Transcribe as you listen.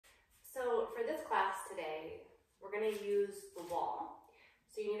going to use the wall.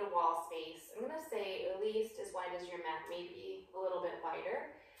 So you need a wall space. I'm going to say at least as wide as your mat, maybe a little bit wider.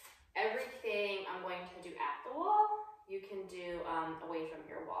 Everything I'm going to do at the wall, you can do away from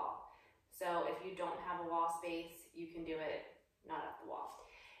your wall. So if you don't have a wall space, you can do it not at the wall.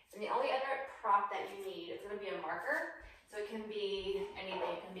 And the only other prop that you need is going to be a marker. So it can be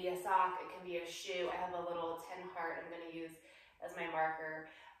anything. It can be a sock, it can be a shoe. I have a little tin heart I'm going to use as my marker.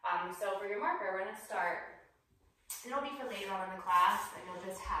 So for your marker, we're going to start. It'll be for later on in the class, and you'll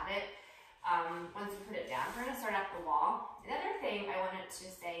just have it once you put it down. We're going to start at the wall. The other thing I wanted to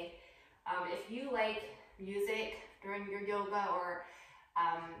say, if you like music during your yoga or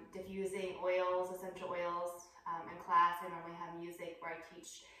diffusing oils, essential oils in class, I normally have music where I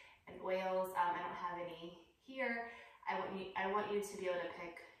teach and oils. I don't have any here. I want you to be able to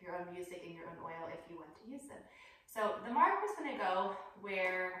pick your own music and your own oil if you want to use them. So the marker is going to go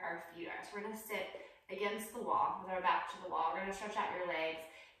where our feet are. So we're going to sit against the wall with our back to the wall. We're going to stretch out your legs.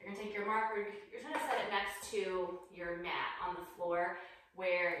 You're going to take your marker, you're going to set it next to your mat on the floor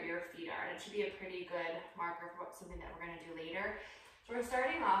where your feet are. And it should be a pretty good marker for something that we're going to do later. So we're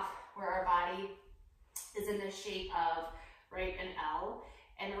starting off where our body is in the shape of, right, an L.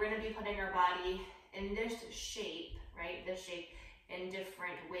 And we're going to be putting our body in this shape, right, this shape in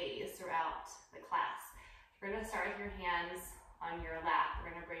different ways throughout the class. We're going to start with your hands on your lap.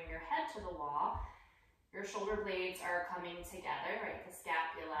 We're going to bring your head to the wall. Your shoulder blades are coming together, right? The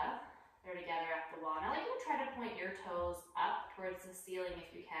scapula, they're together at the wall. Now, I like you to try to point your toes up towards the ceiling if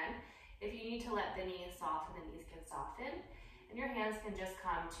you can. If you need to let the knees soften, the knees can soften. And your hands can just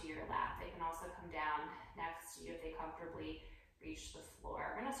come to your lap. They can also come down next to you if they comfortably reach the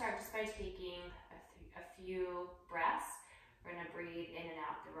floor. We're going to start just by taking a few breaths. We're going to breathe in and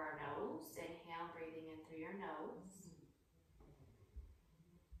out through our nose. Inhale, breathing in through your nose.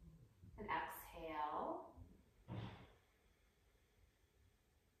 And exhale.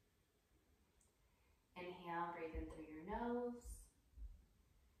 Inhale, breathe in through your nose.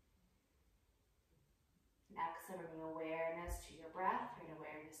 And exhale, bringing awareness to your breath, bring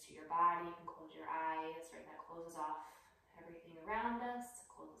awareness to your body. You can close your eyes, right? That closes off everything around us,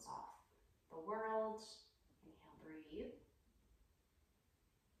 closes off the world. Inhale, breathe.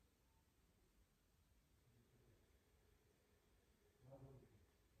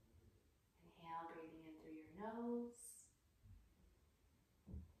 Inhale, breathing in through your nose.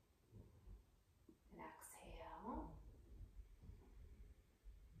 And exhale.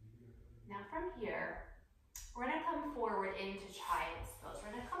 Now from here, we're going to come forward into child's pose.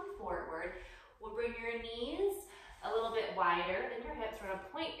 We're going to come forward. We'll bring your knees a little bit wider than your hips. We're going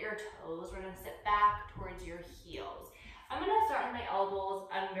to point your toes. We're going to sit back towards your heels. I'm going to start with my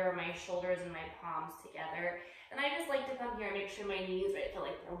elbows under my shoulders and my palms together. And I just like to come here and make sure my knees, right, feel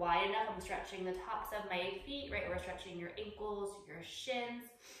like they're wide enough. I'm stretching the tops of my feet, right? We're stretching your ankles, your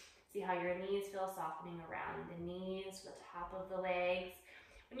shins. See how your knees feel softening around the knees, the top of the legs.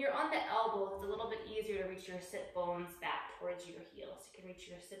 When you're on the elbows, it's a little bit easier to reach your sit bones back towards your heels. You can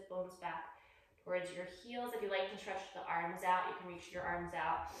reach your sit bones back towards your heels. If you like to stretch the arms out, you can reach your arms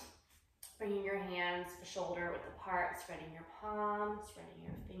out. Bringing your hands shoulder width apart, spreading your palms, spreading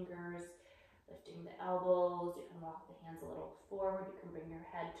your fingers, lifting the elbows. You can walk the hands a little forward. You can bring your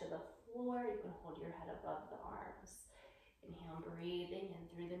head to the floor. You can hold your head above the arms. Inhale, breathing in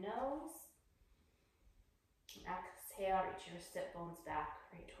through the nose. Exhale, reach your sit bones back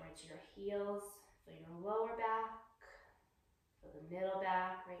right towards your heels. Feel your lower back. Feel the middle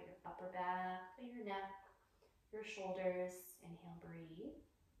back, right? Your upper back. Feel your neck, your shoulders. Inhale, breathe.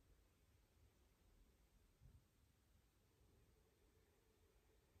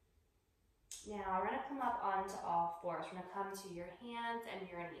 Now we're going to come up onto all fours. We're going to come to your hands and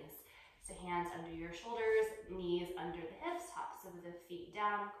your knees. So hands under your shoulders, knees under the hips, tops of the feet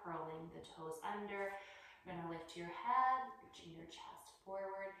down, curling the toes under. We're going to lift your head, reaching your chest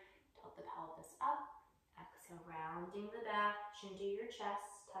forward, tilt the pelvis up. Exhale, rounding the back, chin to your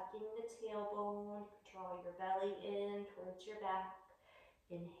chest, tucking the tailbone. Draw your belly in towards your back.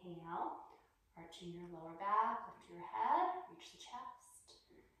 Inhale, arching your lower back, lift your head, reach the chest.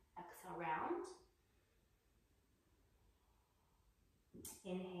 Exhale, round.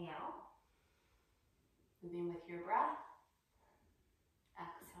 Inhale, moving with your breath.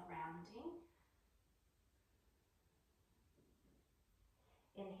 Exhale, rounding.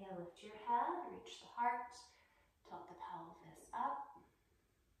 Inhale, lift your head, reach the heart, tilt the pelvis up.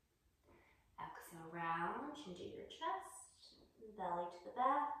 Exhale, round, chin to your chest, belly to the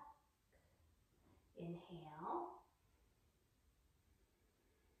back. Inhale.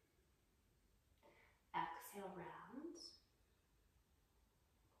 Exhale, round.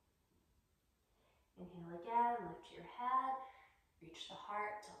 Inhale again, lift your head, reach the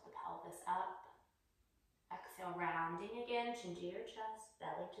heart, tilt the pelvis up. Exhale, rounding again, chin to your chest,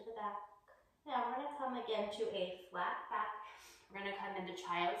 belly to the back. Now we're gonna come again to a flat back. We're gonna come into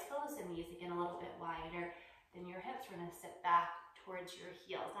child's pose and knees again a little bit wider than your hips. We're gonna sit back towards your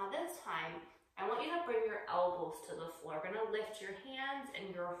heels. Now this time, I want you to bring your elbows to the floor. We're gonna lift your hands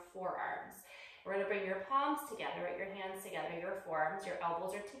and your forearms. We're gonna bring your palms together, right? Your hands together, your forearms, your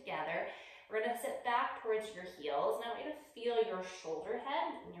elbows are together. We're gonna sit back towards your heels. Now I want you to feel your shoulder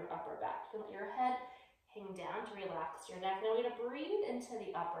head and your upper back. You want your head hang down to relax your neck. Now we're gonna breathe into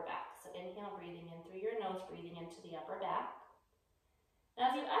the upper back. So inhale, breathing in through your nose, breathing into the upper back. And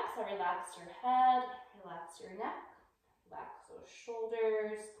as you exhale, relax your head, relax your neck, relax those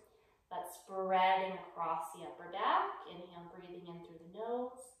shoulders. That's spreading across the upper back. Inhale, breathing in through the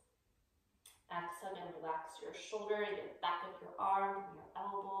nose. Exhale, again, relax your shoulder, get back of your arm, from your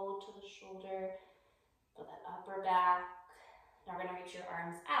elbow to the shoulder. Feel that upper back. Now we're gonna reach your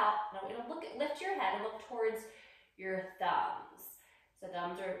arms out. Now we're gonna lift your head and look towards your thumbs. So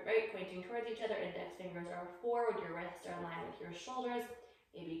thumbs are right pointing towards each other, index fingers are forward, your wrists are in line with your shoulders.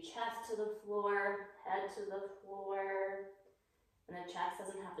 Maybe chest to the floor, head to the floor. And the chest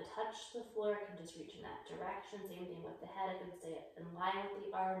doesn't have to touch the floor, it can just reach in that direction. Same thing with the head, it can stay in line with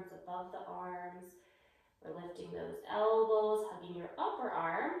the arms, above the arms. We're lifting those elbows, hugging your upper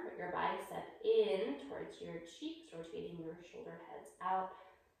arm, put your bicep in towards your cheeks, rotating your shoulder heads out.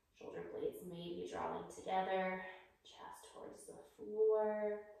 Shoulder blades maybe drawing together, chest towards the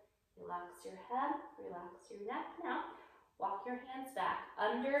floor. Relax your head, relax your neck. Now, walk your hands back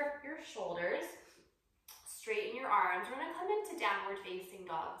under your shoulders. Straighten your arms. We're gonna come into downward facing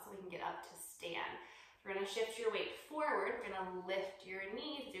dog so we can get up to stand. We're gonna shift your weight forward. We're gonna lift your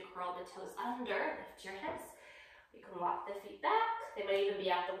knees, you curl the toes under, lift your hips. You can walk the feet back. They might even be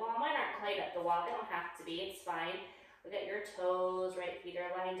at the wall. Mine aren't quite at the wall. They don't have to be, it's fine. Look at your toes, right feet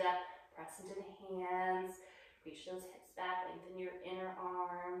are lined up. Press into the hands. Reach those hips back, lengthen your inner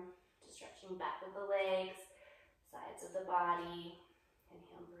arm. Just stretching back with the legs, sides of the body.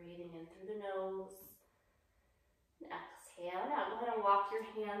 Inhale, breathing in through the nose. And exhale. Now go ahead and walk your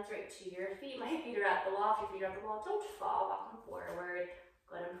hands right to your feet. My feet are at the wall. If your feet are at the wall, don't fall. Walk them forward.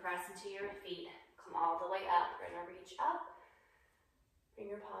 Go ahead and press into your feet. Come all the way up. We're going to reach up.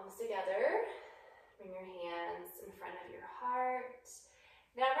 Bring your palms together. Bring your hands in front of your heart.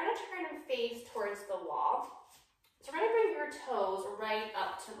 Now we're going to turn and face towards the wall. So we're going to bring your toes right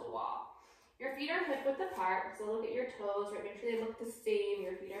up to the wall. Your feet are hip width apart. So look at your toes, right? Make sure they look the same.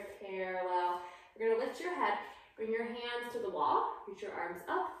 Your feet are parallel. We're going to lift your head. Bring your hands to the wall, reach your arms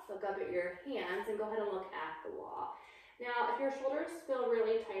up, look up at your hands, and go ahead and look at the wall. Now, if your shoulders feel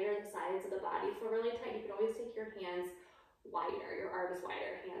really tight or the sides of the body feel really tight, you can always take your hands wider, your arms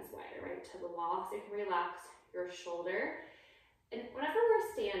wider, hands wider, right to the wall, so you can relax your shoulder. And whenever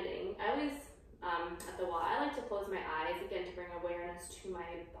we're standing, I always, at the wall, I like to close my eyes, again, to bring awareness to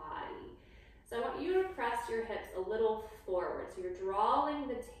my body. So I want you to press your hips a little forward, so you're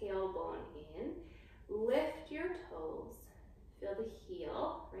drawing the tailbone in. Lift your toes, feel the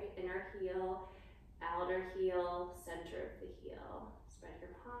heel, right? Inner heel, outer heel, center of the heel. Spread your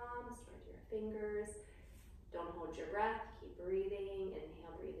palms, spread your fingers. Don't hold your breath, keep breathing.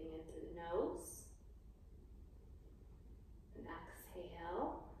 Inhale, breathing in through the nose. And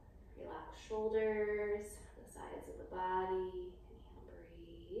exhale, relax shoulders, the sides of the body. Inhale,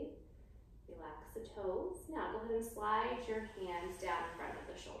 breathe. Relax the toes. Now go ahead and slide your hands down in front of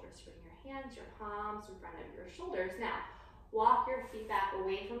the shoulders. Bring your hands, your palms in front of your shoulders. Now, walk your feet back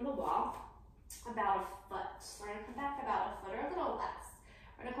away from the wall, about a foot. So we're gonna come back about a foot or a little less.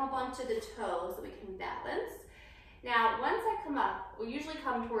 We're gonna come onto the toes so we can balance. Now, once I come up, we usually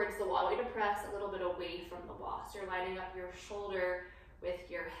come towards the wall. I want you to press a little bit away from the wall. So you're lining up your shoulder with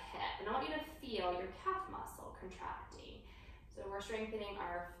your hip. And I want you to feel your calf muscle contracting. So we're strengthening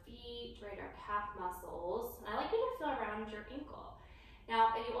our feet, right, our calf muscles. And I like you to feel around your ankle.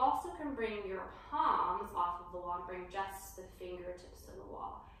 Now, you also can bring your palms off of the wall, bring just the fingertips to the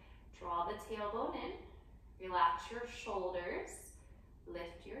wall. Draw the tailbone in, relax your shoulders,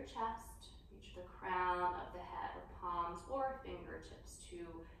 lift your chest, reach the crown of the head with palms or fingertips to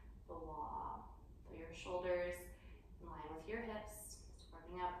the wall. Feel your shoulders in line with your hips,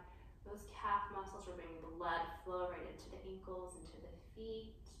 warming up those calf muscles. We're bringing blood flow right into the ankles, into the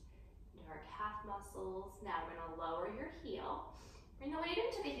feet, into our calf muscles. Now we're gonna lower your heel. Bring the weight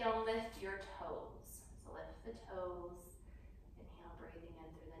into the heel, lift your toes. So lift the toes. Inhale, breathing in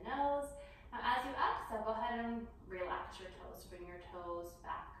through the nose. Now as you exhale, go ahead and relax your toes. Bring your toes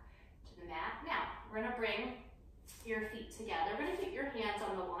back to the mat. Now, we're gonna bring your feet together. We're gonna keep your hands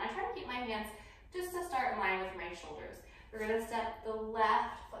on the wall. I try to keep my hands just to start in line with my shoulders. We're gonna step the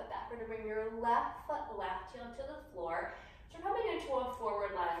left foot back. We're gonna bring your left foot, left heel to the floor. So we're coming into a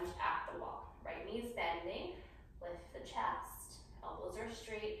forward lunge at the wall. Right knee's bending, lift the chest, elbows are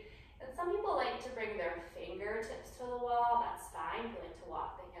straight. And some people like to bring their fingertips to the wall. That's fine. If you like to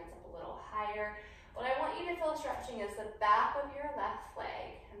walk the hands up a little higher. What I want you to feel stretching is the back of your left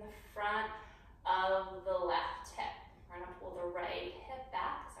leg and the front of the left hip. We're gonna pull the right hip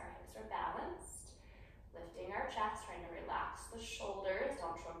back as our hips are balanced. Lifting our chest, trying to relax the shoulders.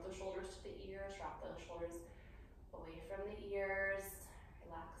 Don't shrug the shoulders to the ears. Drop the shoulders away from the ears.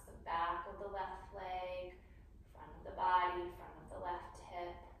 Relax the back of the left leg, front of the body, front of the left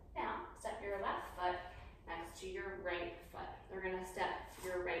hip. Now, step your left foot next to your right foot. We're gonna step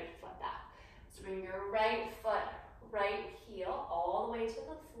your right foot back. So bring your right foot, right heel all the way to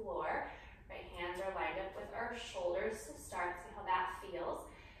the floor. Right hands are lined up with our shoulders to start. See how that feels.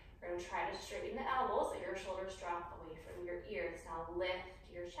 We're gonna try to straighten the elbows, let your shoulders drop away from your ears. Now lift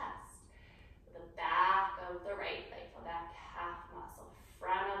your chest. The back of the right leg, feel that calf muscle,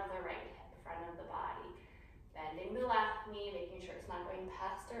 front of the right hip, front of the body. Bending the left knee, making sure it's not going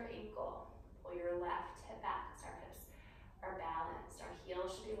past our ankle. Pull your left hip back as our hips are balanced. Our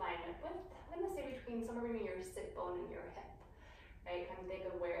heels should be lined up with, I'm gonna say between somewhere between your sit bone and your hip, right? Kind of think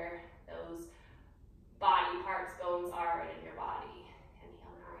of where those body parts, bones are right in your body.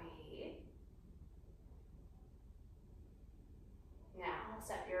 Inhale, breathe. Now,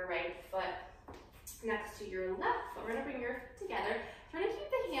 step your right foot next to your left foot. We're gonna bring your feet together. We're gonna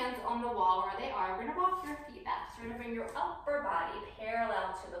keep the hands on the wall where they are. We're gonna walk your feet back. So we're gonna bring your upper body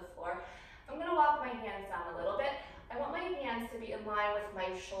parallel to the floor. I'm gonna walk my hands down a little bit. I want my hands to be in line with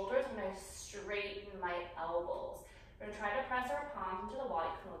my shoulders when I straighten my elbows. We're gonna try to press our palms into the wall.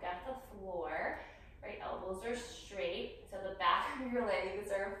 You can look at the floor, right? Elbows are straight, so the back of your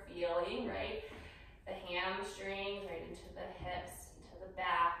legs are feeling, right? The hamstrings right into the hips, into the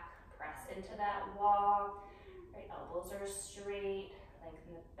back. Press into that wall. Right, elbows are straight.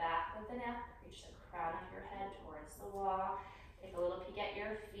 Lengthen the back of the neck. Reach the crown of your head towards the wall. Take a little peek at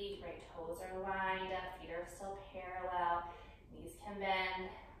your feet. Right, toes are lined up. Feet are still parallel. Knees can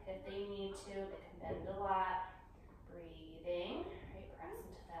bend if they need to. They can bend a lot. Breathing. Right, press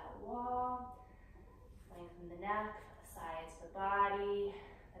into that wall. Lengthen the neck, the sides of the body,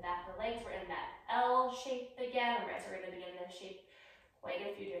 the back of the legs. We're in that L shape again. Right, so we're going to be in this shape quite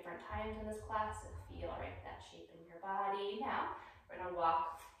a few different times in this class to feel right that shape in your body. Now, we're gonna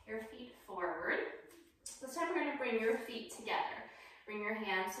walk your feet forward. This time we're gonna bring your feet together. Bring your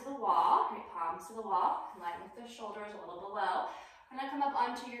hands to the wall, right, palms to the wall, in line with the shoulders a little below. We're gonna come up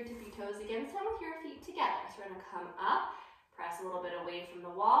onto your tippy toes again, this time with your feet together. So we're gonna come up, press a little bit away from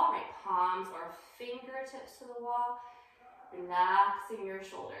the wall, right, palms or fingertips to the wall. Relaxing your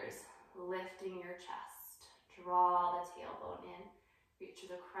shoulders, lifting your chest. Draw the tailbone in. Reach to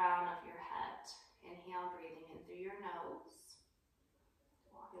the crown of your head. Inhale, breathing in through your nose.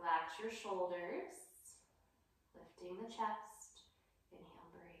 Relax your shoulders. Lifting the chest.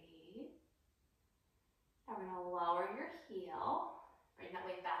 Inhale, breathe. Now we're going to lower your heel. Bring that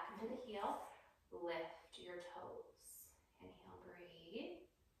weight back into the heel. Lift your toes. Inhale, breathe.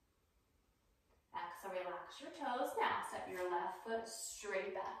 Exhale, relax your toes. Now, step your left foot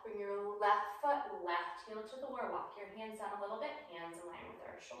straight back. Bring your left foot, left heel to the floor. Walk your hands down a little bit. Hands in line with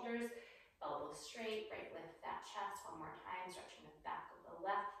our shoulders. Elbows straight. Right, lift that chest one more time. Stretching the back of the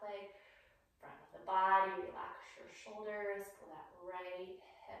left leg. Front of the body. Relax your shoulders. Pull that right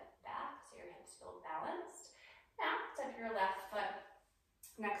hip back so your hips feel balanced. Now, step your left foot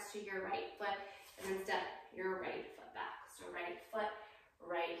next to your right foot. And then step your right foot back. So right foot.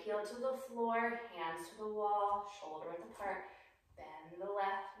 Right heel to the floor, hands to the wall, shoulder width apart. Bend the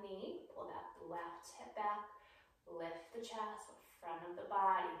left knee, pull that left hip back. Lift the chest, front of the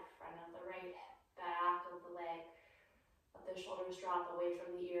body, front of the right hip, back of the leg. Let the shoulders drop away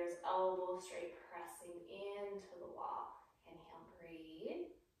from the ears, elbows straight, pressing into the wall. Inhale, breathe.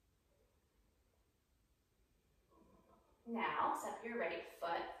 Now, step your right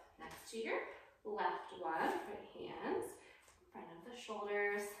foot next to your left one, right hands. Front of the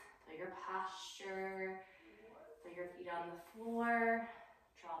shoulders, feel your posture, feel your feet on the floor,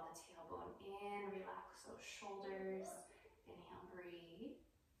 draw the tailbone in, relax those shoulders, inhale, breathe.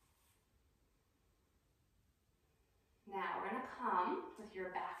 Now we're gonna come with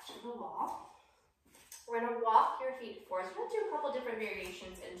your back to the wall. We're gonna walk your feet forward. So we're gonna do a couple different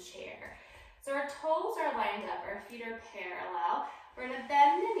variations in chair. So our toes are lined up, our feet are parallel. We're gonna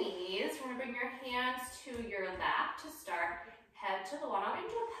bend the knees, we're gonna bring your hands to your lap to start. Head to the wall. Now I want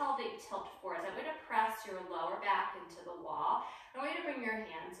you to do a pelvic tilt forward. I'm going to press your lower back into the wall. I want you to bring your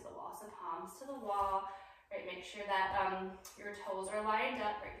hands to the wall. So So palms to the wall, right? Make sure that your toes are lined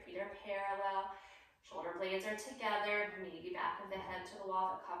up, right? Feet are parallel, shoulder blades are together, maybe back of the head to the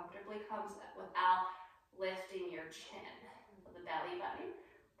wall if it comfortably comes without lifting your chin. So the belly button,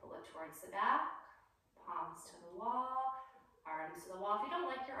 pull it towards the back, palms to the wall, arms to the wall. If you don't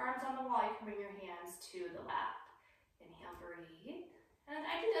like your arms on the wall, you can bring your hands to the lap. Inhale, breathe. And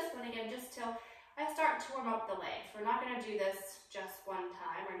I do this one again just till I start to warm up the legs. We're not going to do this just one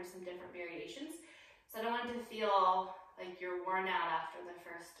time. We're going to do some different variations. So I don't want it to feel like you're worn out after the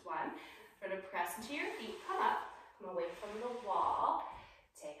first one. We're going to press into your feet, come up, come away from the wall,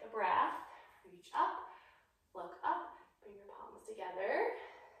 take a breath, reach up, look up, bring your palms together,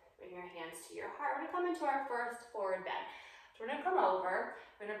 bring your hands to your heart. We're going to come into our first forward bend. So we're going to come over,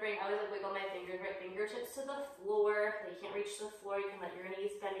 we're going to bring, I always like wiggle my fingers, right fingertips to the floor. They can't reach the floor, you can let your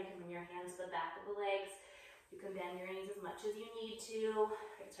knees bend, you can bring your hands to the back of the legs. You can bend your knees as much as you need to.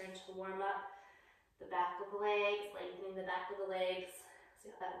 Right, starting to warm up the back of the legs, lengthening the back of the legs. See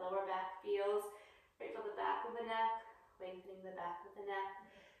how that lower back feels. Right from the back of the neck, lengthening the back of the neck.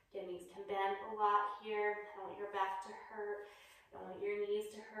 Your knees can bend a lot here. I don't want your back to hurt. I don't want your knees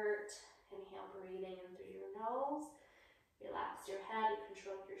to hurt. Inhale, breathing in through your nose. Relax your head, you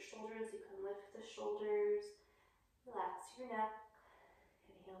control your shoulders, you can lift the shoulders. Relax your neck.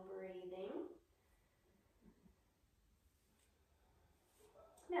 Inhale, breathing.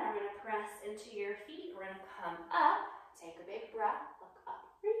 Now we're going to press into your feet. We're going to come up, take a big breath, look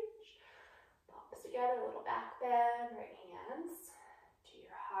up, reach. Palms together, a little back bend, right hands to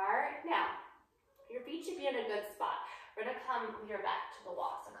your heart. Now, your feet should be in a good spot. We're going to come with your back to the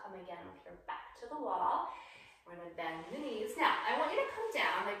wall. So come again with your back to the wall. We're going to bend the knees. Now, I want you to come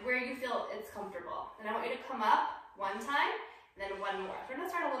down like where you feel it's comfortable. And I want you to come up one time, and then one more. So we're going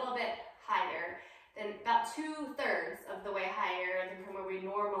to start a little bit higher, then about 2/3 of the way higher than from where we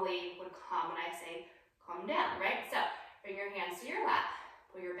normally would come when I say come down, right? So bring your hands to your lap,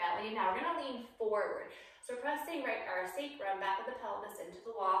 pull your belly. Now we're going to lean forward. So pressing right our sacrum, back of the pelvis into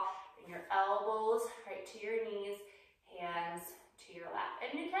the wall. Bring your elbows right to your knees, hands to your lap.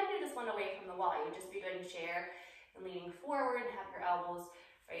 And you can do this one away from the wall. You would just be doing chair and leaning forward, have your elbows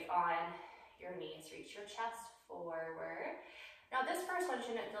right on your knees. Reach your chest forward. Now this first one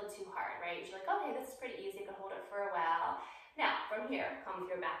shouldn't feel too hard, right? You're like, okay, this is pretty easy, you can hold it for a while. Now from here, come with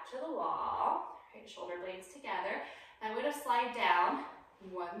your back to the wall, right, shoulder blades together. I'm going to slide down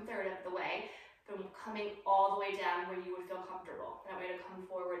 1/3 of the way from coming all the way down where you would feel comfortable. That way to come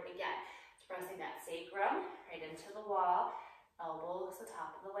forward again. So pressing that sacrum right into the wall. Elbows to the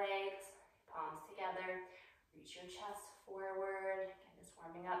top of the legs, palms together, reach your chest forward, again, just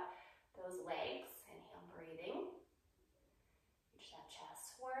warming up those legs. Inhale, breathing, reach that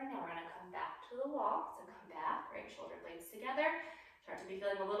chest forward. Now we're going to come back to the wall, so come back, right shoulder blades together, start to be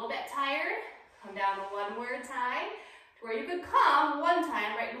feeling a little bit tired, come down one more time, to where you could come one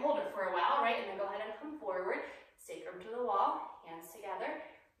time, right, and hold it for a while, right, and then go ahead and come forward, sacrum to the wall, hands together,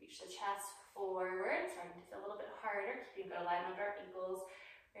 reach the chest forward, starting to feel a little bit harder, keeping good alignment with our ankles,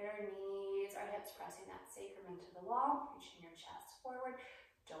 right, our knees, our hips, pressing that sacrum into the wall, reaching your chest forward.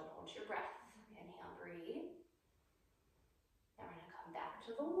 Don't hold your breath. Inhale, breathe. Now we're going to come back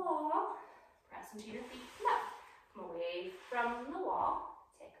to the wall, press into your feet, come up, come away from the wall,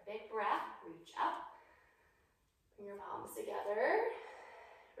 take a big breath, reach up, bring your palms together,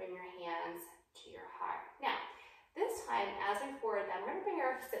 bring your hands to your heart. Now, this time, as we forward bend, we're going to bring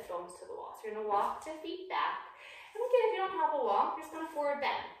our sit bones to the wall. So you're going to walk the feet back. And again, if you don't have a wall, you're just going to forward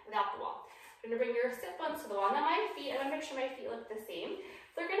bend without the wall. You're going to bring your sit bones to the wall. Now my feet, I want to make sure my feet look the same.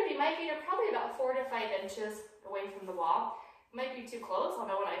 They're going to be, my feet are probably about 4 to 5 inches away from the wall. It might be too close, I'll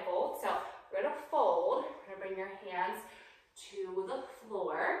know when I fold. So we're going to fold. We're going to bring your hands to the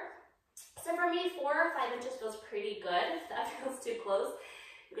floor. So for me, 4 or 5 inches feels pretty good. If that feels too close,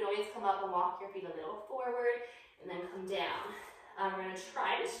 you can always come up and walk your feet a little forward, and then come down. We're going to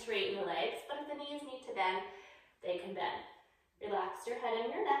try to straighten the legs, but if the knees need to bend, they can bend. Relax your head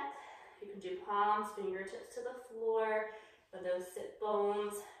and your neck. You can do palms, fingertips to the floor, with those sit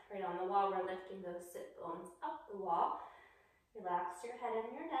bones right on the wall. We're lifting those sit bones up the wall. Relax your head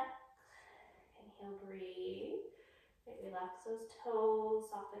and your neck. Inhale, breathe. Relax those toes,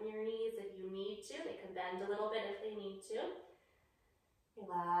 soften your knees if you need to. They can bend a little bit if they need to.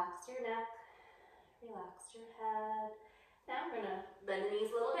 Relax your neck. Relax your head. Now we're going to bend the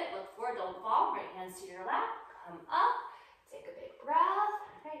knees a little bit. Look forward, don't fall. Right hands to your lap. Come up. Take a big breath.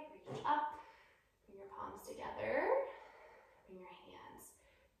 Right, reach up. Bring your palms together. Bring your hands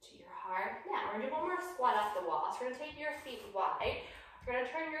to your heart. Now we're going to do one more squat off the wall. So we're going to take your feet wide. We're going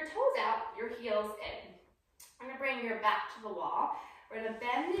to turn your toes out, your heels in. We're going to bring your back to the wall. We're going to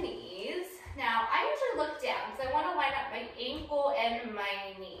bend the knees. Now, I usually look down because I want to line up my ankle and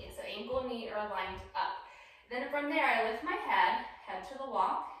my knee. So ankle and knee are lined up. Then from there, I lift my head to the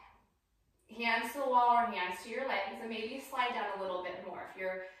wall, hands to the wall or hands to your legs, and maybe slide down a little bit more if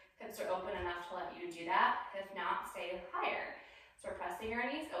your hips are open enough to let you do that. If not, stay higher. So we're pressing your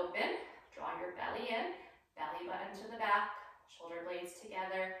knees open, draw your belly in, belly button to the back, shoulder blades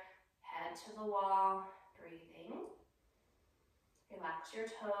together, head to the wall, breathing. Relax your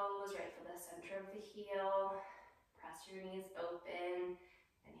toes, right for the center of the heel. Press your knees open.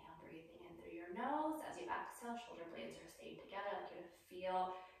 Inhale, breathing in through your nose. As you exhale, shoulder blades are staying together. I'd like you to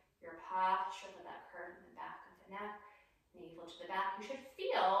feel your posture for that curve in the back of the neck. Navel to the back. You should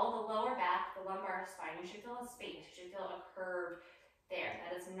feel the lower back, the lumbar spine. You should feel a space. You should feel a curve there.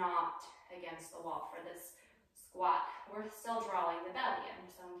 That is not against the wall for this squat. We're still drawing the belly in.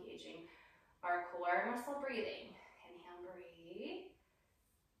 We're still engaging our core, and we're still breathing. Inhale, breathe.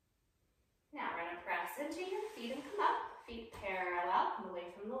 Now we're going to press into your feet and come up. Feet parallel, come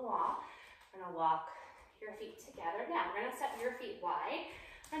away from the wall. We're going to walk your feet together. Now we're going to set your feet wide.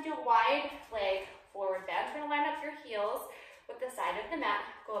 We're going to do a wide leg forward bend. We're going to line up your heels with the side of the mat.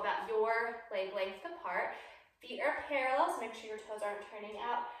 Go about your leg length apart. Feet are parallel, so make sure your toes aren't turning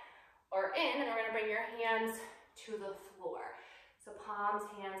out or in. And we're going to bring your hands to the floor. So palms,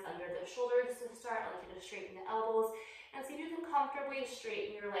 hands under the shoulders to start. I'd like you to straighten the elbows. And see if you can comfortably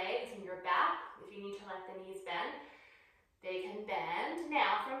straighten your legs and your back. If you need to let the knees bend, they can bend.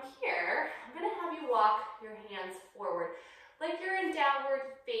 Now from here, I'm going to have you walk your hands forward like you're in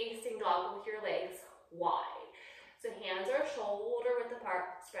downward facing dog with your legs wide. So hands are shoulder width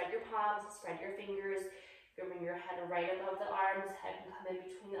apart. Spread your palms, spread your fingers. You bring your head right above the arms. Head can come in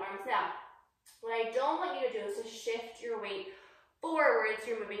between the arms. Now, what I don't want you to do is to shift your weight forward,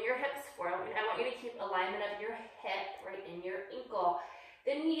 so you're moving your hips forward. I want you to keep alignment of your hip right in your ankle.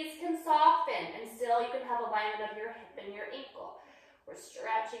 The knees can soften, and still you can have alignment of your hip and your ankle. We're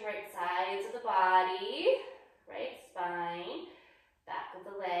stretching right sides of the body, right spine, back of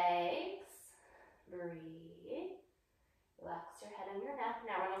the legs. Breathe. Relax your head and your neck.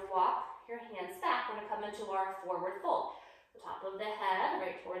 Now we're going to walk your hands back. We're going to come into our forward fold. The top of the head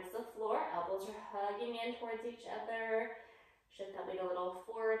right towards the floor. Elbows are hugging in towards each other. Shift that weight a little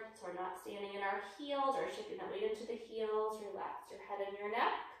forward so we're not standing in our heels or shifting that weight into the heels. Relax your head and your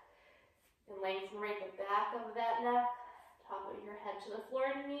neck. And lengthen right the back of that neck. Top of your head to the floor.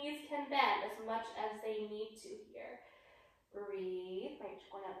 Knees can bend as much as they need to here. Breathe. Right,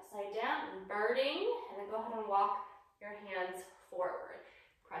 going upside down. Inverting. And then go ahead and walk your hands forward.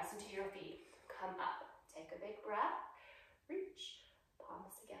 Press into your feet. Come up. Take a big breath. Reach.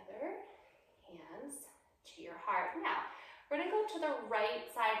 Palms together. Hands to your heart. Now, we're going to go to the right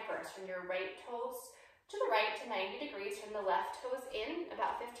side first. From your right toes to the right to 90 degrees. From the left toes in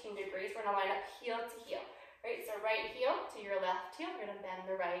about 15 degrees. We're going to line up heel to heel. Right, so right heel to your left heel. We're going to bend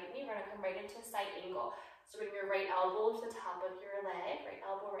the right knee. We're going to come right into side angle. So bring your right elbow to the top of your leg. Right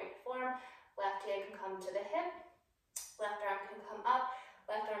elbow, right forearm. Left hand can come to the hip. Left arm can come up.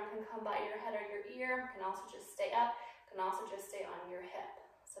 Left arm can come by your head or your ear. Can also just stay up. Can also just stay on your hip.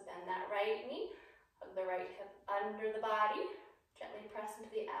 So bend that right knee. Hug the right hip under the body. Gently press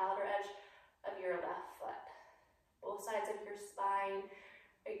into the outer edge of your left foot. Both sides of your spine,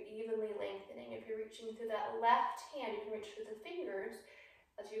 right, evenly lengthening. If you're reaching through that left hand, you can reach through the fingers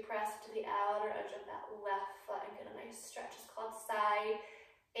as you press to the outer edge of that left foot and get a nice stretch. It's called side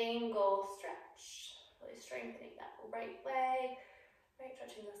angle stretch. Really strengthening that right leg, right,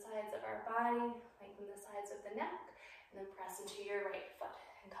 stretching the sides of our body, lengthen the sides of the neck, and then press into your right foot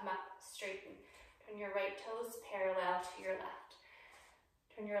and come up, straighten. Turn your right toes parallel to your left.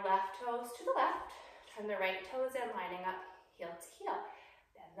 Turn your left toes to the left. Turn the right toes in, lining up heel to heel.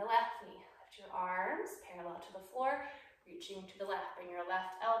 Bend the left knee. Lift your arms parallel to the floor, reaching to the left. Bring your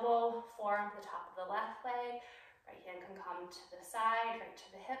left elbow, forearm to the top of the left leg. Right hand can come to the side, right to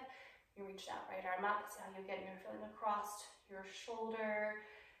the hip. You reach that right arm up. See how you're feeling across your shoulder,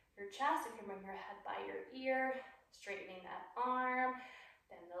 your chest. You can bring your head by your ear, straightening that arm.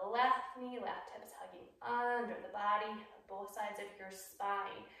 Bend the left knee, left hip is hugging under the body, both sides of your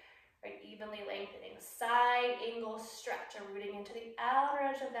spine, right, evenly lengthening. Side angle stretch, or rooting into the outer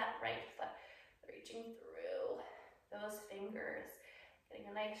edge of that right foot, reaching through those fingers, getting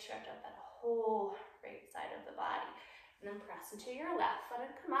a nice stretch up that whole right side of the body. And then press into your left foot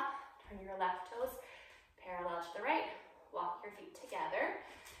and come up. Turn your left toes parallel to the right. Walk your feet together.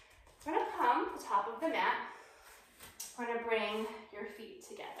 We're going to come to the top of the mat. We're going to bring your feet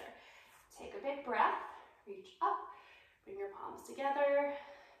together. Take a big breath. Reach up. Bring your palms together.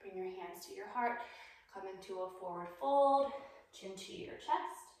 Bring your hands to your heart. Come into a forward fold. Chin to your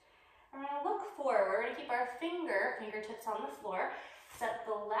chest. We're gonna look forward. We're gonna keep our fingertips on the floor. Step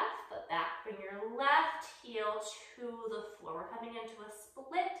the left foot back. Bring your left heel to the floor. We're coming into a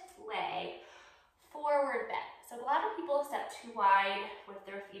split leg, forward bend. So a lot of people step too wide with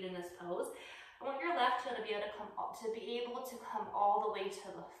their feet in this pose. I want your left heel to be able to come all the way to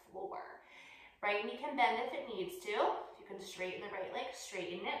the floor. Right knee can bend if it needs to. If you can straighten the right leg,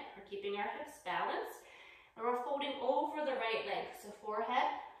 straighten it. We're keeping our hips balanced. And we're folding over the right leg. So forehead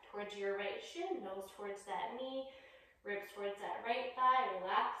towards your right shin, nose towards that knee, ribs towards that right thigh.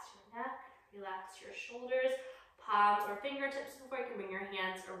 Relax your neck, relax your shoulders, palms or fingertips before you can bring your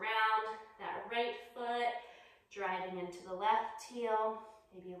hands around that right foot, driving into the left heel,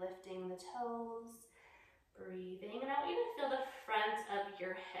 maybe lifting the toes. Breathing, and I want you to feel the front of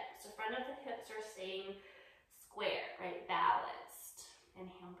your hips. The front of the hips are staying square, right? Balanced.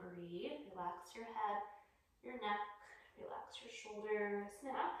 Inhale, breathe. Relax your head, your neck, relax your shoulders.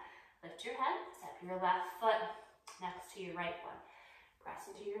 Now, lift your head, step your left foot next to your right one. Press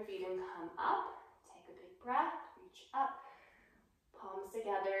into your feet and come up. Take a big breath, reach up. Palms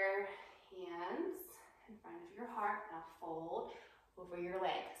together, hands in front of your heart. Now fold over your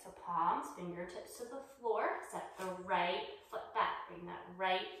leg. So palms, fingertips to the floor. Step the right foot back. Bring that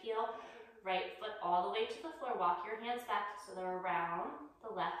right heel, right foot all the way to the floor. Walk your hands back so they're around the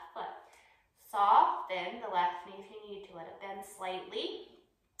left foot. Soften the left knee if you need to. Let it bend slightly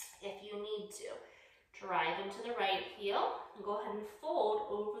if you need to. Drive into the right heel. And go ahead and fold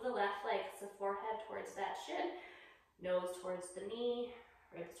over the left leg. So forehead towards that shin, nose towards the knee,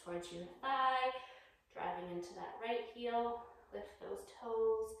 ribs towards your thigh. Driving into that right heel. Lift those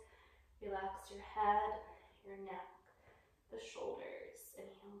toes, relax your head, your neck, the shoulders.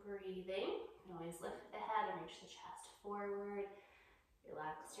 Inhale, breathing. You can always lift the head and reach the chest forward.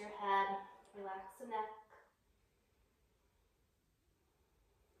 Relax your head, relax the neck.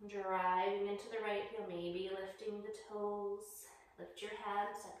 Driving into the right heel, maybe lifting the toes. Lift your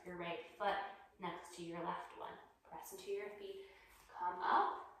head, step your right foot next to your left one. Press into your feet, come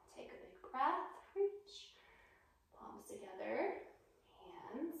up, take a big breath, reach. Palms together,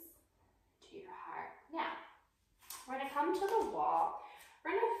 hands to your heart. Now, we're going to come to the wall.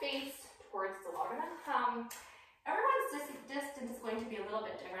 We're going to face towards the wall. We're going to come, everyone's distance is going to be a little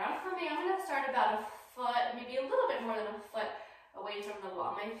bit different. I'm going to start about a foot, maybe a little bit more than a foot away from the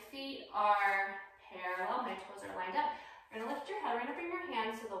wall. My feet are parallel, my toes are lined up. We're going to lift your head, we're going to bring your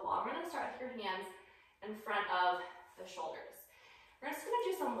hands to the wall. We're going to start with your hands in front of the shoulders. We're just going to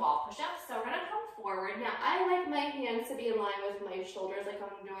do some wall push-ups. So we're going to come forward. Now, I like my hands to be in line with my shoulders like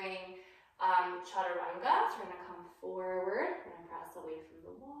I'm doing chaturanga. So we're going to come forward. We're going to press away from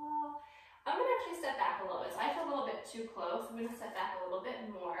the wall. I'm going to actually step back a little bit. So I feel a little bit too close. I'm going to step back a little bit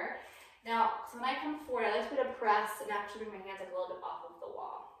more. Now, so when I come forward, I like to press and actually bring my hands like a little bit off of the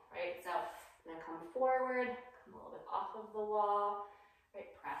wall, right? So I'm going to come forward, come a little bit off of the wall,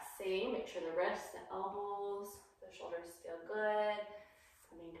 right? Pressing, make sure the wrists, the elbows, the shoulders feel good.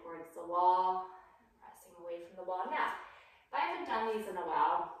 Coming towards the wall, pressing away from the wall. Now, if I haven't done these in a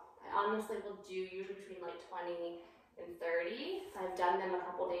while, I honestly will do usually between like 20 and 30. I've done them a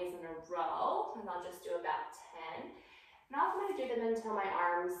couple days in a row, and I'll just do about 10. And I'm going to do them until my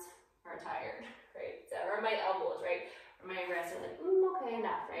arms are tired, right? So, or my elbows, right? Or my wrists are like, okay,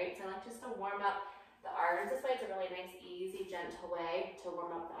 enough, right? So I like just to warm up the arms. This way it's a really nice, easy, gentle way to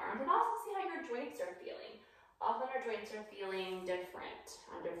warm up the arms. And also see how your joints are feeling. Often our joints are feeling different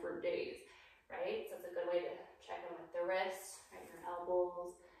on different days, right? So it's a good way to check in with the wrists, right? Your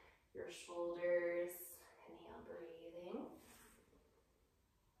elbows, your shoulders. Inhale, breathing.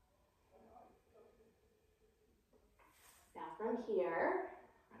 Now from here,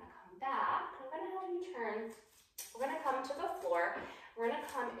 we're gonna come back. I'm gonna have you turn. We're gonna come to the floor. We're gonna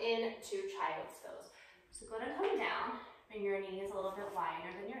come into child's pose. So go ahead and come down. Bring your knees a little bit wider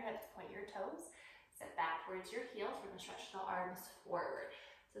than your hips. Point your toes. Step back towards your heels. We're going to stretch the arms forward.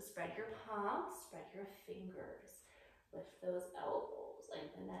 So spread your palms, spread your fingers. Lift those elbows,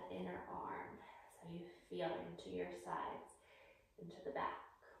 lengthen that inner arm. So you feel into your sides, into the back.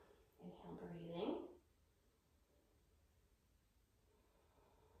 Inhale, breathing.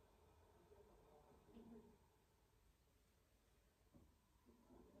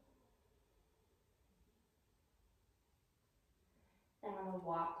 Then we're going to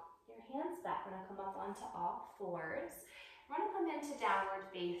walk your hands back. We're going to come up onto all fours. We're going to come into downward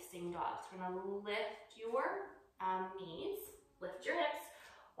facing dog. So we're going to lift your knees, lift your hips,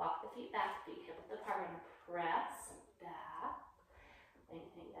 walk the feet back, feet hip width apart. We're going to press back,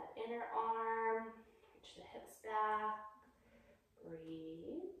 lengthening that inner arm, reach the hips back,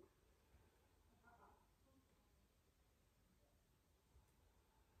 breathe.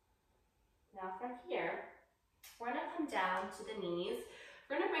 Now from here, we're gonna come down to the knees.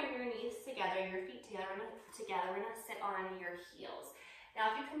 We're gonna bring your knees together, your feet together. We're gonna sit on your heels.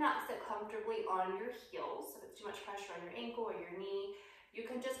 Now, if you cannot sit comfortably on your heels, if it's too much pressure on your ankle or your knee, you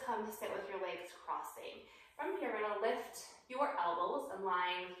can just come sit with your legs crossing. From here, we're gonna lift your elbows in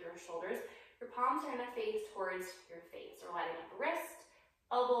line with your shoulders. Your palms are gonna face towards your face. We're lining up the wrist,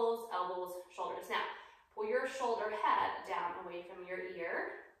 elbows, shoulders. Now, pull your shoulder head down away from your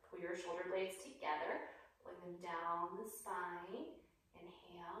ear. Pull your shoulder blades together, pulling them down the spine.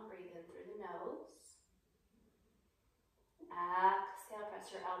 Inhale, breathe in through the nose. Exhale,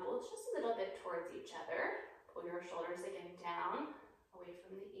 press your elbows just a little bit towards each other. Pull your shoulders again down, away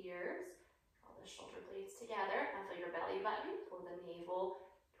from the ears. Draw the shoulder blades together. Now feel your belly button. Pull the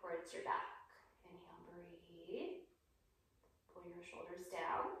navel towards your back. Inhale, breathe. Pull your shoulders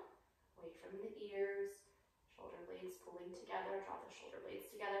down, away from the ears. Shoulder blades pulling together. Draw the shoulder blades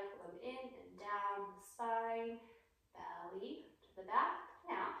together. Pull them in and down the spine. Belly to the back.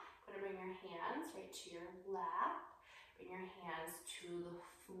 Now, I'm going to bring your hands right to your lap. Bring your hands to the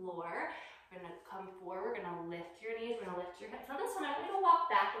floor. We're going to come forward. We're going to lift your knees. We're going to lift your hips. Now this time, I'm going to walk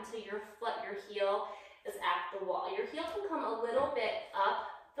back until your heel is at the wall. Your heel can come a little bit up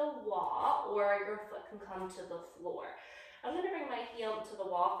the wall, or your foot can come to the floor. I'm going to bring my heel to the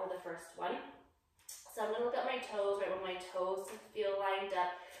wall for the first one. So I'm going to look at my toes, right when my toes feel lined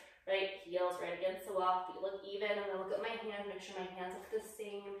up, right? Heels right against the wall, feet look even. I'm going to look at my hands, make sure my hands look the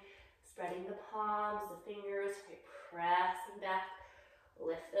same. Spreading the palms, the fingers, right? Pressing back.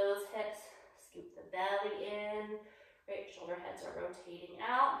 Lift those hips, scoop the belly in, right? Shoulder heads are rotating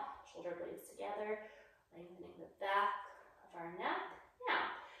out, shoulder blades together, lengthening the back of our neck.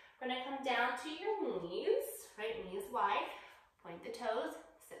 Now, we're gonna come down to your knees, right? Knees wide, point the toes,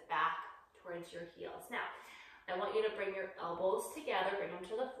 sit back towards your heels. Now, I want you to bring your elbows together, bring them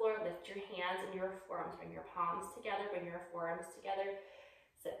to the floor, lift your hands and your forearms, bring your palms together, bring your forearms together,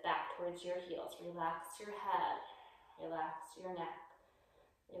 sit back towards your heels. Relax your head, relax your neck,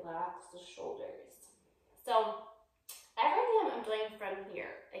 relax the shoulders. So everything I'm doing from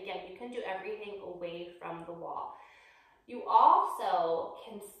here, again, you can do everything away from the wall. You also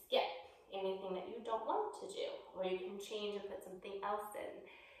can skip anything that you don't want to do, or you can change and put something else in.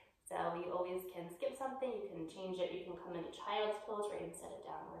 So you always can skip something, you can change it, you can come into child's pose, right, instead of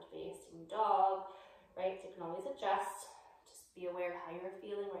downward facing dog, right? So you can always adjust. Just be aware of how you're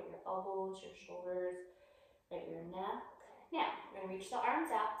feeling, right? Your elbows, your shoulders, right, your neck. Now, we're gonna reach the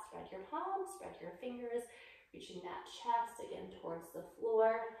arms out, spread your palms, spread your fingers, reaching that chest again towards the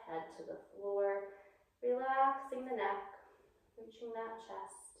floor, head to the floor, relaxing the neck, reaching that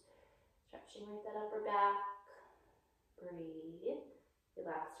chest, stretching right that upper back, breathe,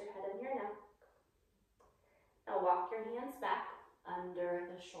 relax your head and your neck. Now walk your hands back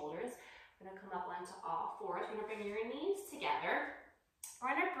under the shoulders. We're gonna come up onto all fours. We're gonna bring your knees together.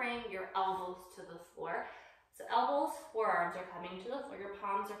 We're gonna bring your elbows to the floor. So elbows, forearms are coming to the floor, your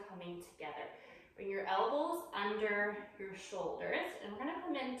palms are coming together. Bring your elbows under your shoulders, and we're gonna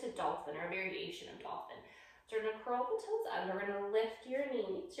come into dolphin, or a variation of dolphin. So we're gonna curl the toes under, we're gonna lift your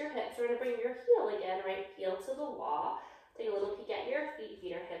knees, your hips, we're gonna bring your heel again, right heel to the wall. Take a little peek at your feet,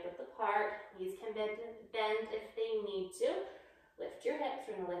 feet are hip width apart, knees can bend if they need to. Lift your hips,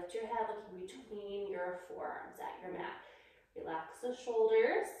 we're gonna lift your head looking between your forearms at your mat. Relax the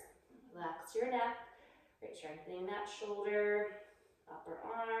shoulders, relax your neck. Right, strengthening that shoulder, upper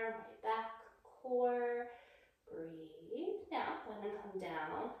arm, right back, core, breathe. Now, I'm gonna come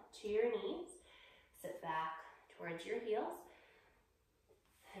down to your knees, sit back towards your heels.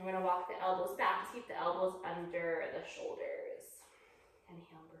 And we're gonna walk the elbows back, just keep the elbows under the shoulders.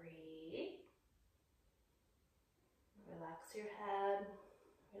 Inhale, breathe. Relax your head,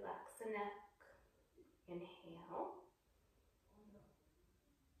 relax the neck. Inhale.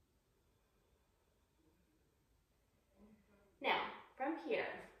 Now, from here,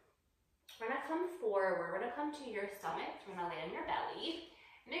 we're gonna come forward, we're gonna come to your stomach, we're gonna lay on your belly.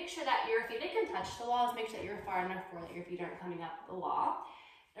 Make sure that your feet, they can touch the walls, make sure that you're far enough forward that your feet aren't coming up the wall.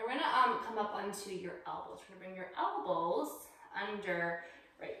 And we're gonna come up onto your elbows. We're gonna bring your elbows under,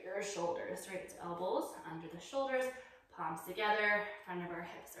 right, your shoulders, right? So elbows under the shoulders, palms together, front of our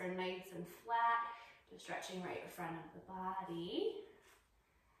hips are nice and flat, just stretching right in front of the body,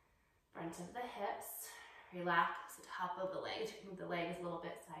 front of the hips. Relax the top of the legs. You can move the legs a little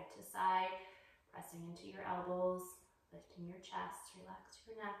bit side to side, pressing into your elbows, lifting your chest, relax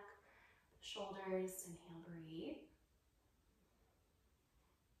your neck, the shoulders. Inhale, breathe.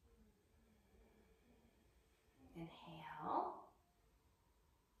 Inhale.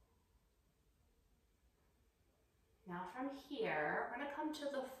 Now from here, we're gonna come to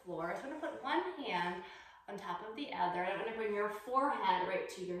the floor. So I'm gonna put one hand on top of the other, and I'm gonna bring your forehead right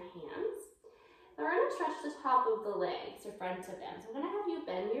to your hands. And we're gonna stretch the top of the legs to front to bend. So I'm gonna have you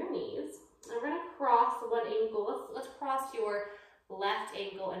bend your knees, and we're gonna cross one ankle. Let's cross your left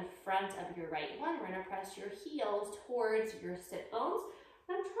ankle in front of your right one. We're gonna press your heels towards your sit bones.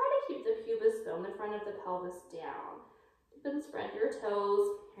 And try to keep the pubis bone, the front of the pelvis, down. You can spread your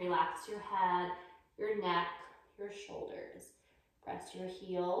toes, relax your head, your neck, your shoulders. Press your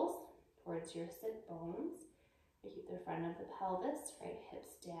heels towards your sit bones. Keep the front of the pelvis, right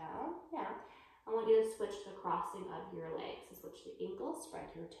hips down. Now, I want you to switch the crossing of your legs. So switch the ankles, spread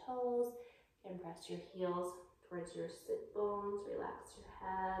your toes, and press your heels towards your sit bones. Relax your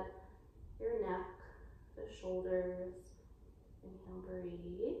head, your neck, the shoulders. Inhale,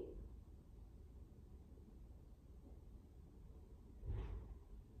 breathe.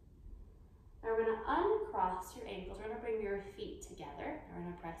 Now we're going to uncross your ankles. We're going to bring your feet together. We're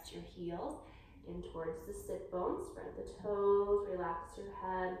going to press your heels in towards the sit bones. Spread the toes, relax your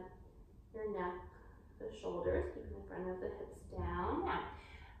head, your neck, the shoulders, keeping the front of the hips down. Now,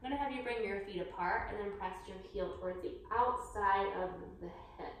 I'm going to have you bring your feet apart and then press your heel towards the outside of the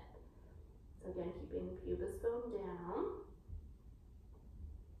hip. So again, keeping the pubis bone down.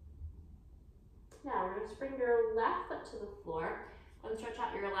 Now we're going to bring your left foot to the floor. Go and stretch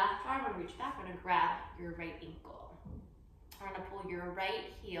out your left arm and reach back. We're going to grab your right ankle. We're going to pull your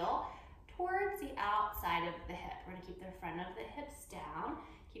right heel towards the outside of the hip. We're going to keep the front of the hips down.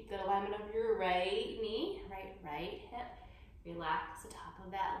 Keep the alignment of your right knee, right hip. Relax the top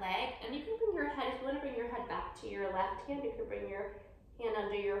of that leg. And you can bring your head, if you want to bring your head back to your left hand, you can bring your hand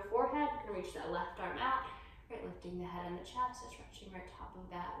under your forehead. You can reach that left arm out. Right, lifting the head and the chest, stretching right top of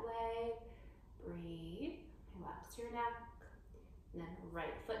that leg. Breathe, relax your neck, and then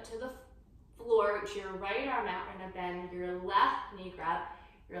right foot to the floor, reach your right arm out. We're gonna bend your left knee, grab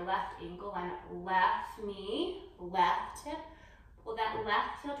your left ankle, line up left knee, left hip. Pull that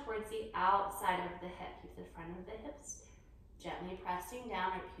left heel towards the outside of the hip. Keep the front of the hips gently pressing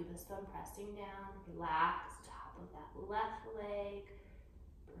down, right pubis bone pressing down. Relax the top of that left leg.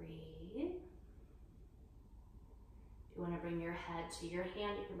 Breathe. If you want to bring your head to your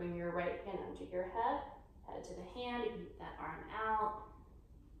hand, you can bring your right hand under your head to the hand. You can keep that arm out.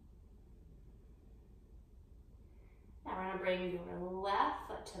 Now we're going to bring your left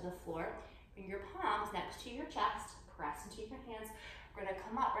foot to the floor. Bring your palms next to your chest. Press into your hands. We're going to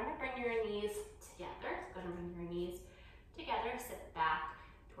come up. We're going to bring your knees together. So go ahead and bring your knees together. Sit back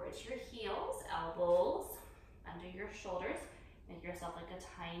towards your heels, elbows under your shoulders. Make yourself like a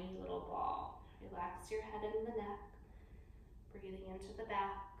tiny little ball. Relax your head and the neck. Breathing into the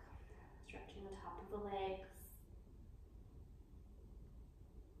back, stretching the top of the legs.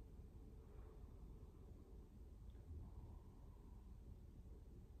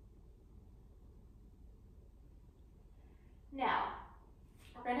 Now,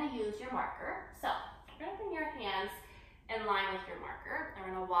 we're going to use your marker. So, you're going to bring your hands in line with your marker, and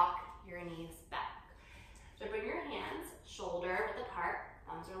we're going to walk your knees back. So bring your hands shoulder width apart,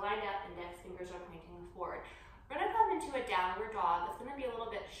 thumbs are lined up, index fingers are pointing forward. We're going to come into a downward dog. It's going to be a little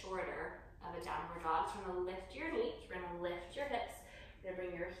bit shorter of a downward dog. So we're going to lift your knees, we're going to lift your hips, we're going to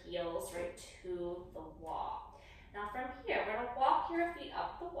bring your heels right to the wall. Now from here, we're going to walk your feet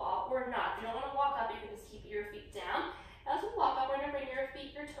up the wall, or not. If you don't want to walk up, you can just keep your feet down. As we walk up, we're going to bring your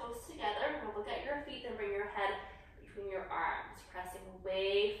feet, your toes together. We're going to look at your feet, then bring your head between your arms, pressing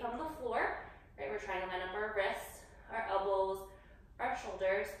away from the floor. Right, we're trying to line up our wrists, our elbows, our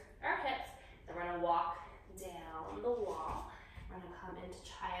shoulders, our hips. Then we're going to walk down the wall. We're going to come into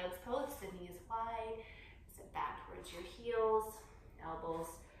child's pose, the knees wide, sit back towards your heels,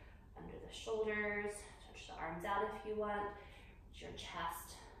 elbows under the shoulders, stretch the arms out if you want, reach your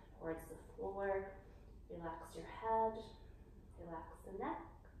chest towards the floor, relax your head, relax the neck.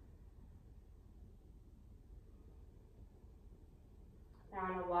 Now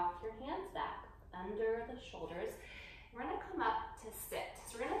we're going to walk your hands back under the shoulders. We're going to come up to sit.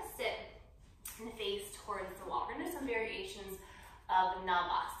 So we're going to sit and face towards the wall. We're going to do some variations of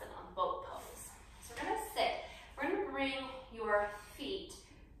Navasana, boat pose. So we're going to sit. We're going to bring your feet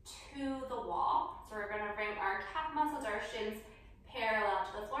to the wall. So we're going to bring our calf muscles, our shins parallel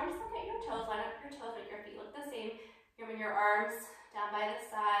to the floor. Just look at your toes, line up your toes, make your feet look the same. You're going to bring your arms down by the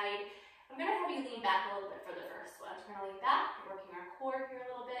side. I'm going to have you lean back a little bit for the first one. So we're going to lean back, we're working our core here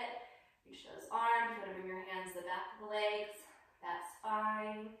a little bit. Reach those arms. You're going to bring your hands to the back of the legs. That's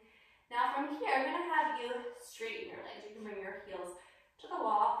fine. Now from here, I'm going to have you straighten your legs. You can bring your heels to the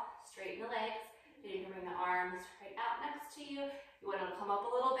wall, straighten the legs. Then you can bring the arms right out next to you. You want to come up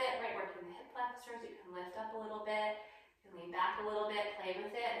a little bit, right, working the hip flexors. flexors. You can lift up a little bit, you can lean back a little bit, play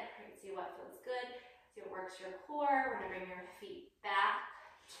with it, right? See what feels good, see what works your core. We're gonna bring your feet back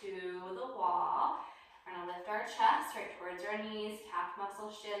to the wall. We're gonna lift our chest right towards our knees, calf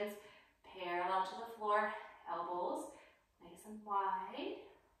muscles, shins, parallel to the floor, elbows nice and wide.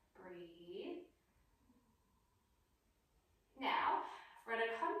 Breathe. Now, we're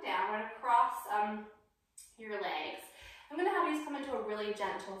gonna come down, we're gonna cross your legs. I'm gonna have you come into a really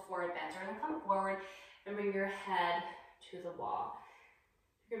gentle forward bend. So we're gonna come forward and bring your head to the wall.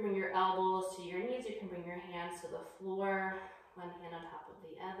 You can bring your elbows to your knees, you can bring your hands to the floor, one hand on top of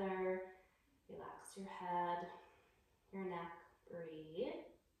the other. Relax your head, your neck, breathe.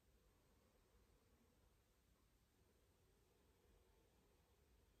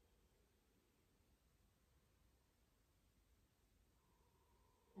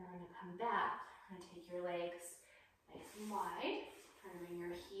 Now we're gonna come back, we're gonna take your legs nice and wide. We're gonna bring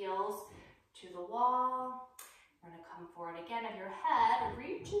your heels to the wall. We're gonna come forward again. If your head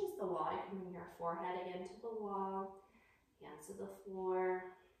reaches the wall, you can bring your forehead again to the wall, hands to the floor.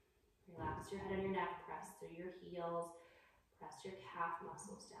 Relax your head and your neck, press through your heels, press your calf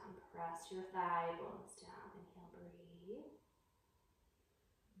muscles down, press your thigh bones down. Inhale, breathe.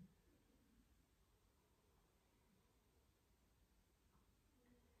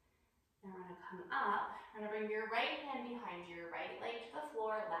 Now we're gonna come up. We're gonna bring your right hand behind your right leg to the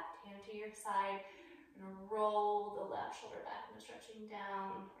floor, left hand to your side. We're gonna roll the left shoulder back and stretching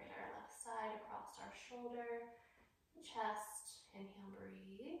down, right our left side across our shoulder, chest. Inhale,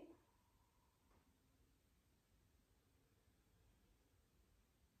 breathe.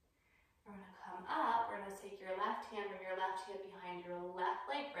 We're gonna come up. We're gonna take your left hand, bring your left hand behind your left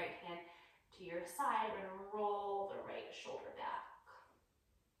leg, right hand to your side. We're gonna roll the right shoulder back.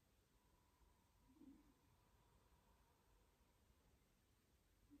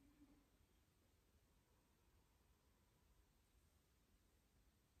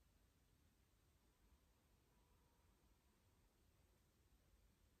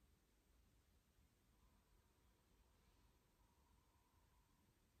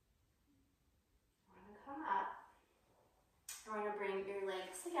 Come up. We're going to bring your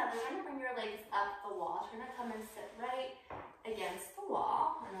legs together. We're going to bring your legs up the wall. We're going to come and sit right against the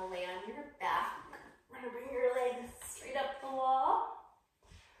wall. We're going to lay on your back. We're going to bring your legs straight up the wall.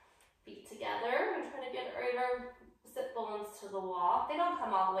 Feet together. We're trying to get right our sit bones to the wall. If they don't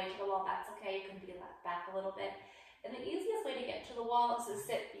come all the way to the wall, that's okay. You can be back a little bit. And the easiest way to get to the wall is to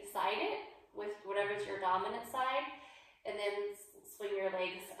sit beside it with whatever's your dominant side. And then swing your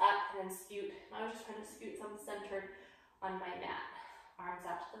legs up and then scoot. I was just trying to scoot so I'm centered on my mat. Arms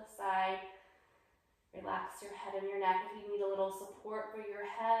out to the side. Relax your head and your neck. If you need a little support for your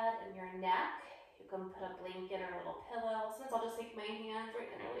head and your neck, you can put a blanket or a little pillow. Sometimes I'll just take my hands right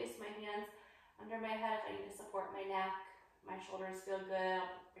and release my hands under my head if I need to support my neck. My shoulders feel good.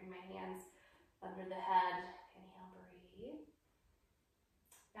 I'll bring my hands under the head. Inhale, breathe.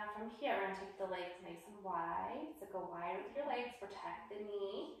 Now from here, we're going to take the legs nice and wide. So go wide with your legs, protect the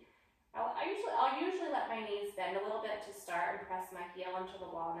knee. I'll usually let my knees bend a little bit to start and press my heel into the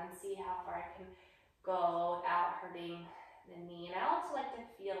wall and then see how far I can go without hurting the knee. And I also like to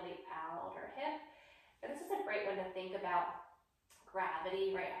feel the outer hip. And this is a great one to think about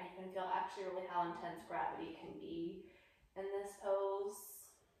gravity, right? How you can feel actually really how intense gravity can be in this pose.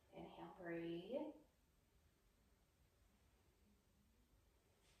 Inhale, breathe.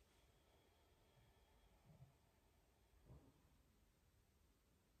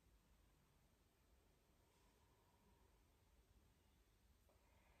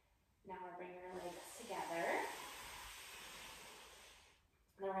 Now we're bringing our legs together.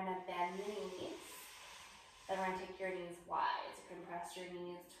 Then we're going to bend the knees. Then we're going to take your knees wide. So you can press your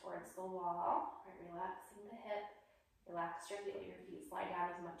knees towards the wall. Right, relaxing the hip. Relax your heel. Your feet slide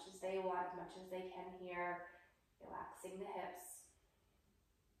down as much as they want, as much as they can here. Relaxing the hips.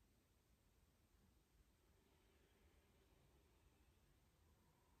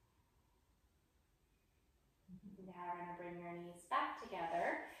 Now we're going to bring your knees back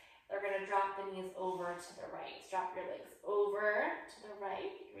together. They're going to drop the knees over to the right. Drop your legs over to the right.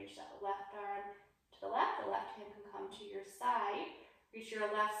 You can reach that left arm to the left. The left hand can come to your side. Reach your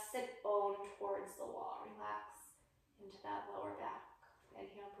left sit bone towards the wall. Relax into that lower back.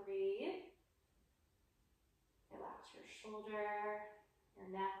 Inhale, breathe. Relax your shoulder, your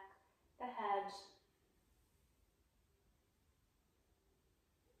neck, the head.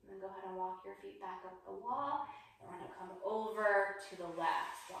 And then go ahead and walk your feet back up the wall. And we're going to come over to the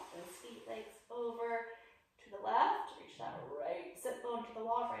left. Walk those feet, legs over to the left. Reach that right sit bone to the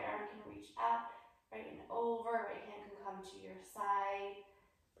wall. Right arm can reach out, right and over. Right hand can come to your side.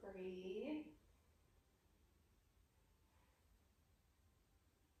 Breathe.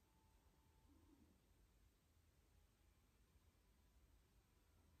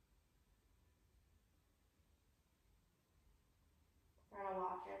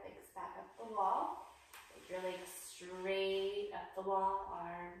 back up the wall. Take your legs straight up the wall,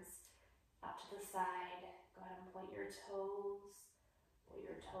 arms up to the side. Go ahead and point your toes. Pull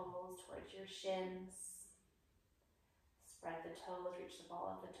your toes towards your shins. Spread the toes, reach the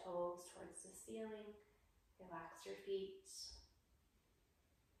ball of the toes towards the ceiling. Relax your feet.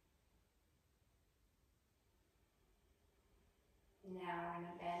 Now we're going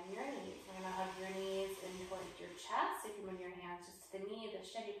to bend your knees. We're going to hug your knees in towards your chest. You can bring your hands just to the knee, the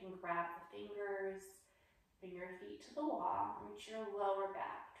shin. You can grab the fingers. Bring your feet to the wall. Reach your lower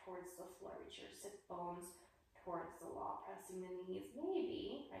back towards the floor. Reach your sit bones towards the wall. Pressing the knees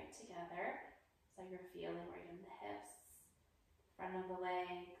maybe right together. So you're feeling right in the hips, front of the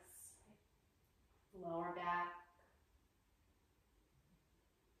legs, lower back.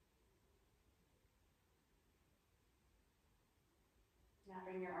 Now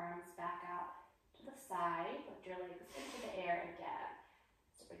bring your arms back out to the side. Lift your legs into the air again.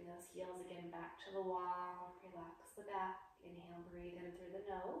 So bring those heels again back to the wall. Relax the back. Inhale, breathe in through the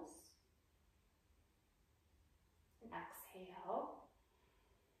nose. And exhale.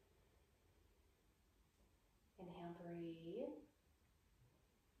 Inhale, breathe.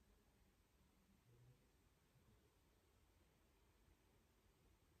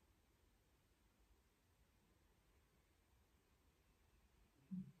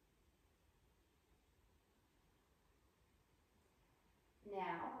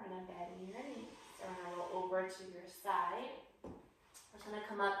 Now we're going to bend your knees. So we're going to roll over to your side. We're just going to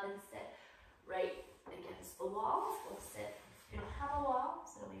come up and sit right against the wall. We'll sit. If you don't have a wall,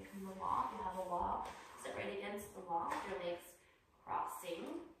 sit away from the wall. If you have a wall, sit right against the wall. Your legs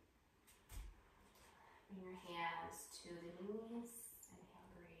crossing. Bring your hands to the knees. Inhale,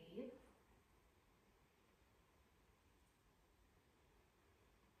 breathe.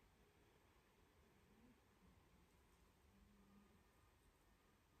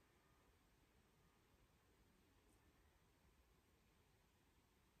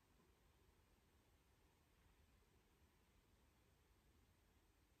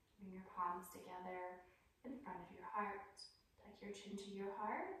 Bring your palms together in front of your heart. Tuck your chin to your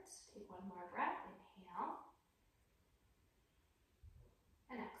heart. Take one more breath. Inhale.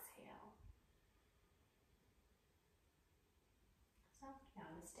 And exhale. So,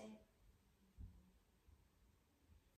 namaste.